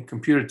in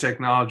computer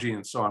technology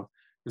and so on,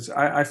 because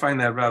I find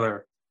that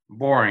rather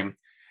boring.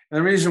 And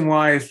the reason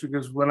why is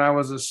because when I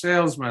was a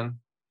salesman,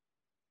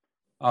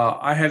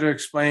 I had to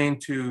explain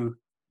to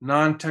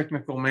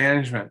non-technical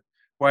management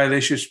why they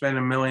should spend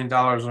 $1 million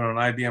on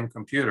an IBM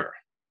computer.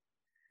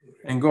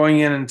 And going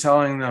in and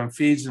telling them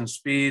feeds and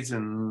speeds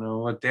and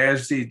what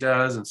DASD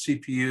does and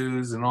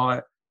CPUs and all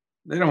that,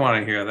 they don't want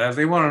to hear that.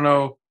 They want to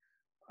know,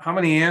 how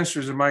many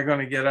answers am I going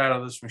to get out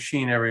of this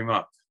machine every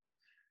month?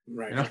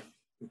 Right.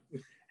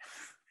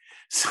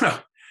 So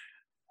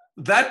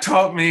that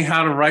taught me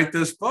how to write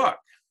this book.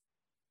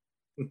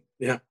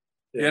 Yeah.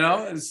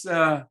 It's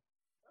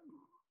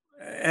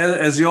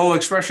as the old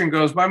expression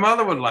goes, my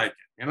mother would like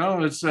it.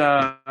 It's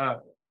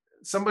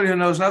somebody who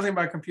knows nothing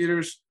about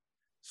computers,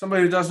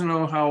 somebody who doesn't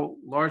know how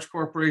large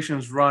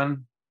corporations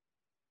run.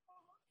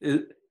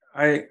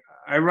 I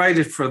write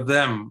it for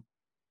them.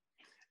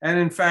 And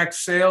in fact,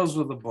 sales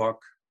of the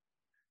book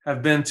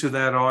have been to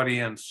that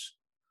audience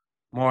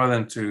more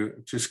than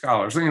to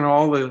scholars.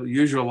 All the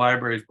usual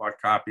libraries bought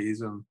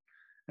copies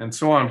and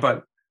so on.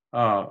 But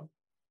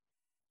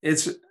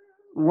it's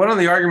one of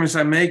the arguments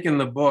I make in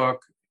the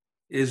book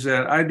is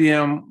that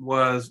IBM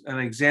was an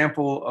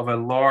example of a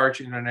large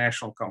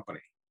international company.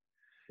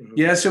 Mm-hmm.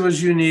 Yes, it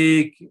was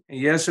unique.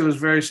 Yes, it was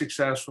very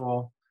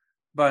successful.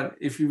 But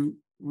if you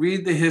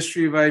read the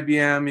history of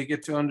IBM, you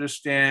get to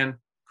understand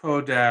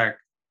Kodak,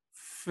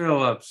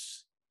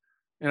 Philips,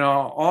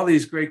 all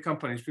these great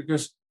companies,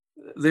 because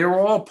they were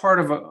all part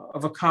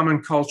of a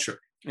common culture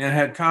and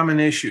had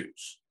common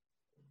issues,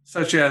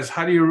 such as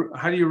how do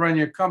you run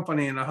your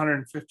company in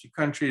 150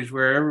 countries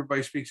where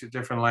everybody speaks a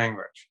different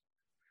language?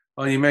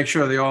 Well, you make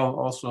sure they all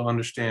also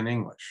understand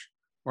English.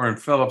 Or in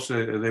Philips,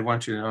 they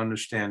want you to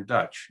understand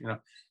Dutch.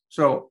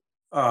 So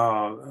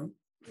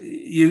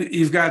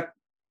you've got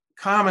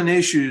common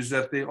issues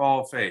that they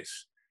all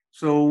face.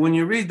 So when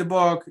you read the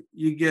book,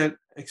 you get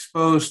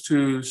exposed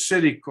to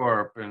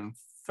Citicorp and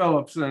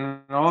Philips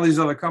and all these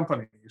other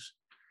companies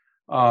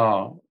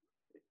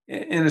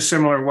in a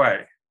similar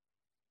way.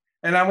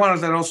 And I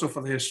wanted that also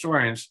for the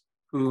historians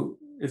who,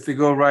 if they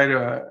go write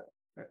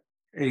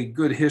a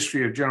good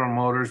history of General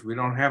Motors, we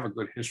don't have a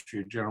good history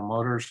of General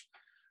Motors,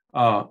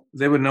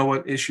 they would know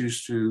what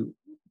issues to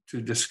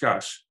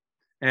discuss.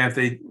 And if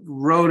they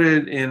wrote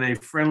it in a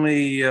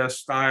friendly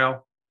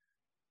style,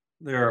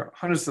 there are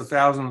hundreds of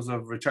thousands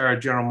of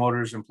retired General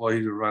Motors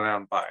employees who run out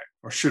and buy it,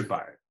 or should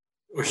buy it.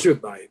 Or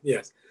should buy it,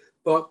 yes.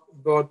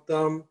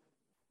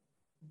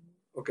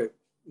 Okay,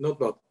 not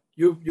but.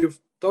 You've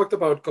talked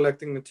about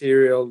collecting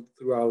material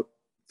throughout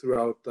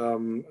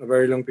a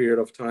very long period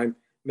of time,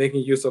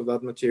 making use of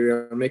that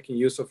material, making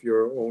use of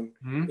your own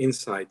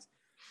insights.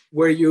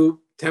 Were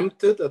you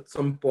tempted at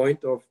some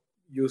point of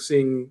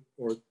using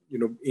or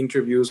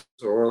interviews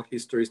or oral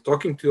histories,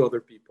 talking to other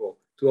people,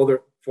 to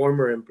other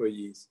former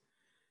employees,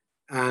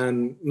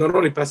 and not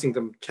only passing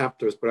them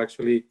chapters, but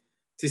actually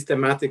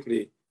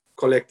systematically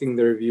collecting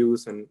their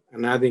views and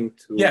adding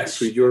to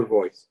your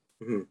voice?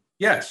 Mm-hmm.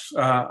 Yes,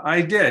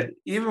 I did,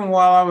 even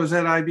while I was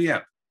at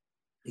IBM.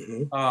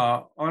 Mm-hmm.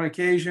 On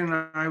occasion,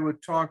 I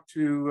would talk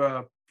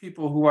to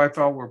people who I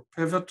thought were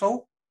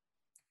pivotal,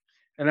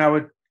 and I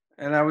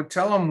would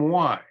tell them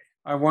why.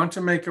 I want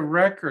to make a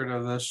record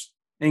of this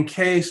in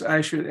case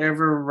I should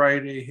ever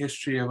write a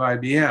history of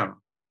IBM.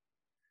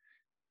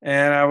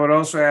 And I would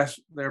also ask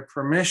their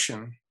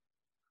permission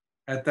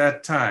at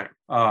that time.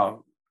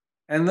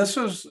 And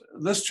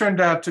this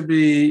turned out to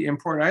be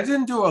important. I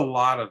didn't do a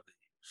lot of these.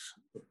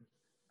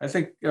 I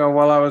think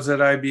while I was at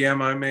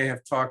IBM, I may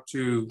have talked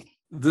to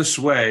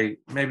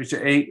maybe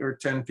to 8 or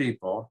 10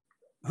 people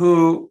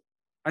who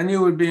I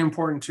knew would be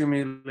important to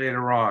me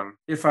later on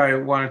if I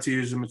wanted to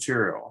use the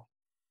material.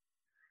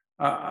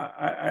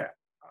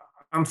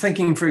 I'm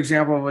thinking, for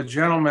example, of a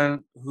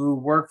gentleman who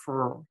worked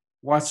for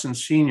Watson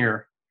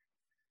Sr.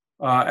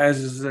 As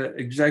his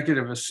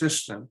executive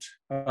assistant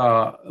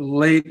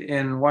late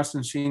in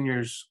Watson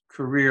Sr.'s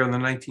career in the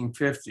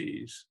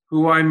 1950s,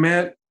 who I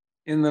met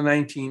in the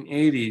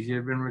 1980s. He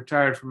had been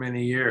retired for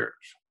many years.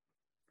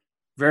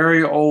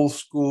 Very old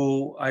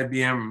school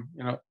IBM,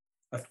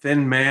 a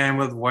thin man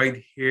with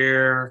white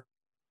hair,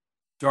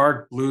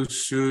 dark blue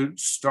suit,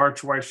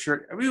 starched white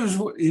shirt. I mean, this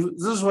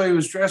is the way he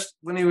was dressed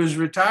when he was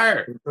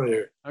retired.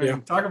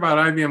 Talk about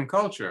IBM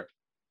culture.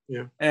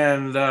 Yeah.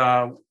 And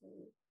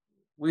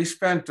we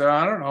spent,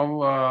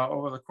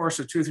 over the course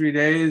of 2-3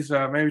 days,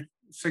 maybe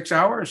 6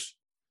 hours,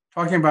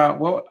 talking about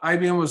what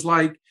IBM was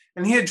like.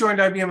 And he had joined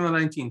IBM in the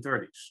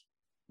 1930s.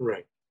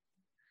 Right.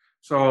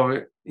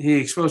 So he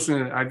exposed me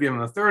to IBM in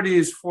the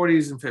 30s,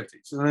 40s, and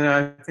 50s. And then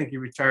I think he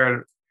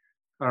retired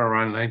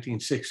around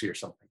 1960 or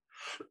something.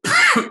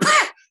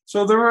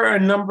 So there were a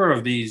number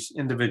of these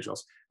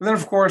individuals. And then,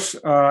 of course,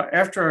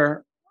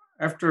 after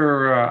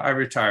I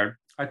retired,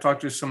 I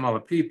talked to some other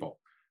people.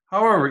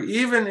 However,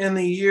 even in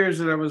the years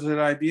that I was at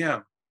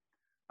IBM,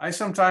 I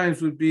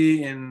sometimes would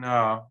be in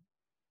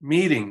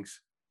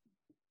meetings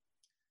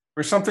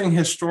where something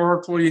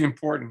historically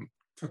important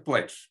took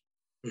place.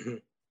 Mm-hmm.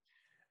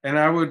 And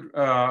I would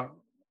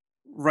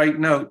write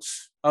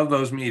notes of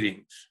those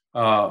meetings.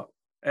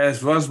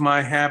 As was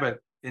my habit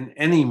in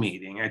any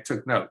meeting, I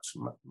took notes,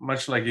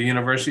 much like a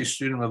university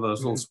student with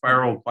those little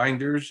spiral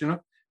binders, And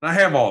I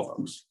have all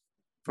those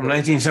from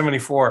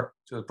 1974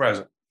 to the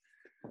present.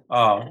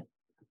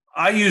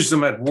 I use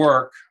them at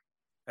work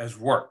as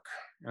work.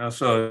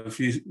 So if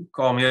you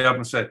call me up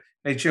and say,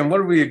 "Hey, Jim, what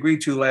did we agree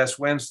to last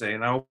Wednesday?"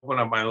 And I open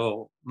up my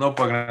little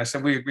notebook and I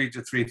said, "We agreed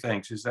to 3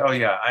 things." He said, "Oh,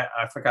 yeah,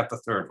 I forgot the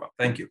third one.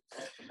 Thank you."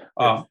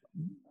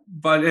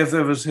 But if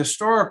it was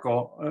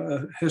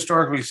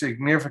historically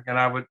significant,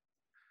 I would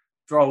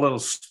draw a little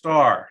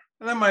star.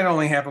 And that might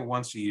only happen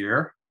once a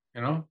year,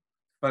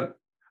 But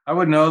I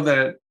would know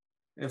that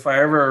if I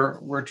ever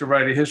were to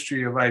write a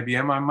history of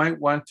IBM, I might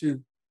want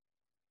to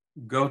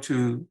go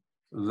to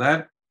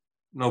that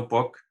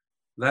notebook,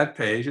 that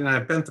page, and I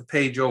bent the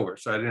page over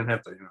so I didn't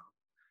have to,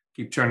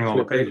 keep turning all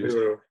the pages.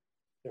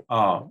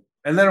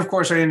 And then, of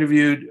course, I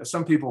interviewed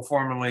some people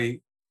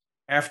formally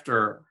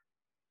after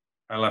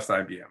I left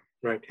IBM.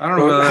 Right. I don't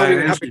know whether that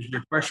answers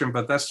your question,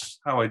 but that's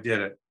how I did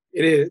it.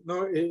 It is.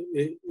 No,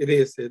 it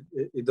is.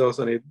 It does,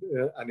 and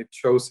it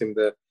shows in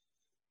the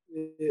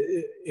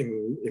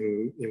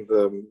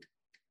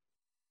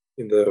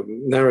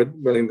narrative,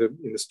 well, in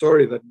the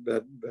story that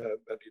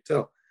you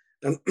tell.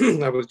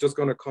 And I was just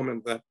going to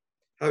comment that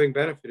having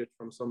benefited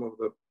from some of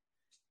the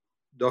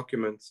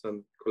documents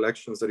and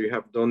collections that you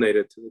have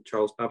donated to the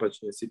Charles Babbage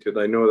Institute,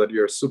 I know that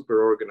you're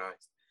super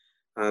organized,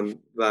 and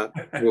that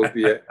will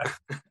be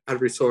a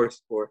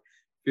resource for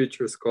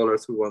future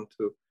scholars who want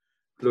to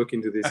look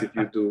into this if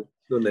you do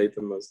donate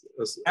them as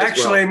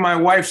Actually, well. My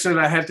wife said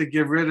I had to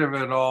get rid of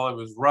it all. It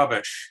was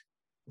rubbish.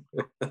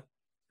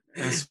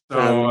 And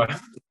so,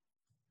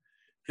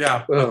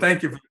 well,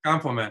 thank you for the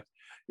compliment.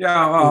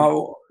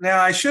 Now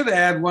I should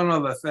add one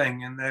other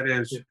thing, and that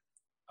is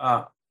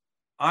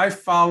I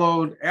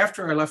followed,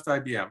 after I left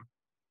IBM,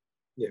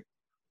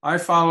 I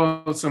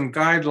followed some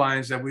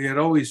guidelines that we had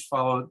always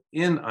followed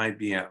in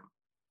IBM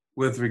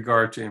with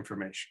regard to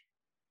information.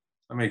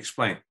 Let me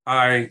explain.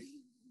 I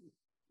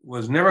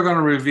was never going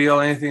to reveal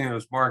anything that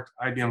was marked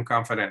IBM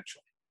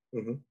confidential.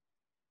 Mm-hmm.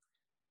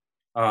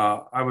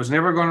 I was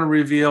never going to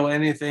reveal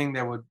anything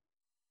that would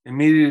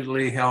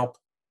immediately help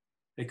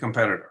a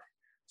competitor.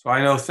 So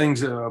I know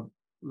things that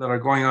are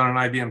going on in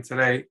IBM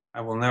today, I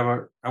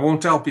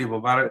won't tell people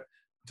about it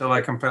until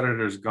that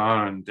competitor is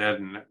gone and dead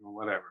and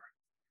whatever.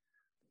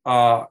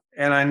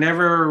 And I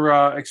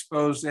never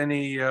exposed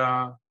any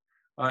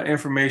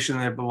information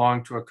that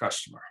belonged to a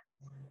customer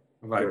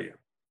of IBM.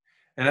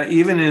 And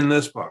even in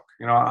this book,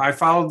 I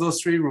followed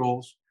those 3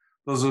 rules.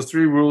 Those are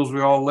 3 rules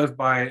we all live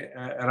by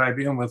at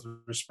IBM with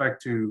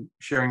respect to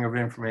sharing of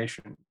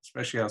information,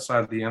 especially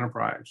outside the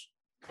enterprise.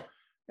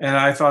 And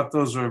I thought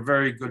those were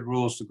very good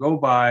rules to go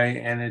by,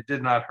 and it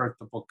did not hurt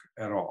the book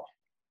at all.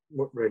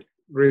 Right,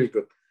 really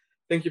good.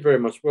 Thank you very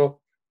much.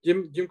 Well,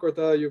 Jim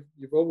Cortada,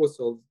 you've always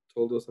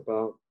told us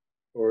about,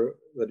 or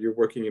that you're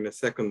working in a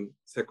second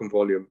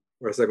volume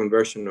or a second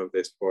version of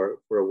this for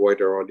a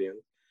wider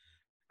audience.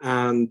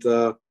 And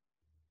I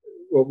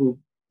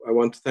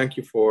want to thank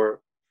you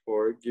for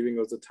giving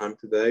us the time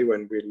today,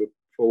 when we look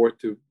forward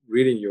to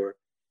reading your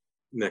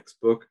next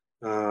book,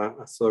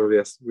 as thoroughly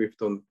as we've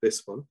done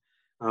this one.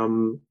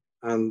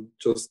 And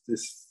just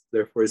this,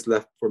 therefore, is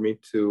left for me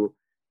to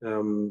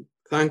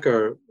thank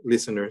our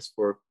listeners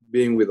for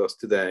being with us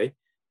today,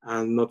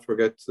 and not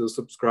forget to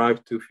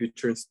subscribe to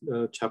future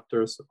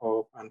chapters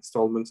of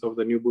installments of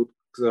the New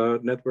Books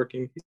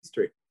Networking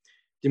History.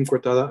 Jim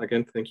Cortada,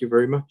 again, thank you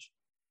very much.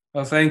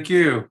 Well, thank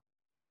you.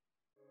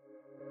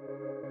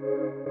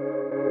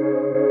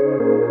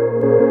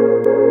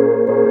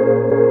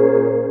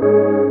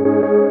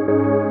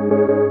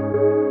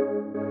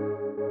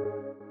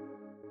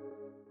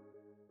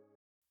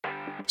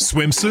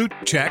 Swimsuit?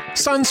 Check.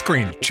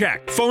 Sunscreen?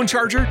 Check. Phone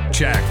charger?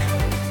 Check.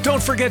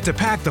 Don't forget to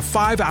pack the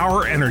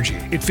 5-Hour Energy.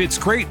 It fits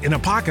great in a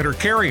pocket or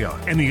carry-on,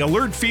 and the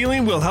alert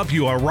feeling will help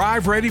you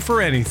arrive ready for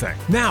anything.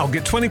 Now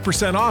get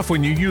 20% off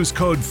when you use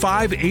code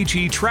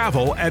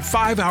 5HETRAVEL at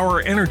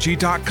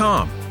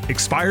 5hourenergy.com.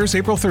 Expires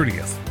April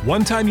 30th.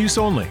 One-time use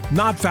only.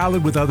 Not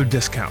valid with other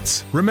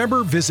discounts.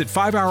 Remember, visit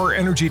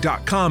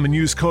 5hourenergy.com and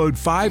use code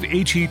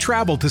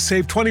 5HETRAVEL to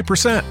save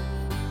 20%.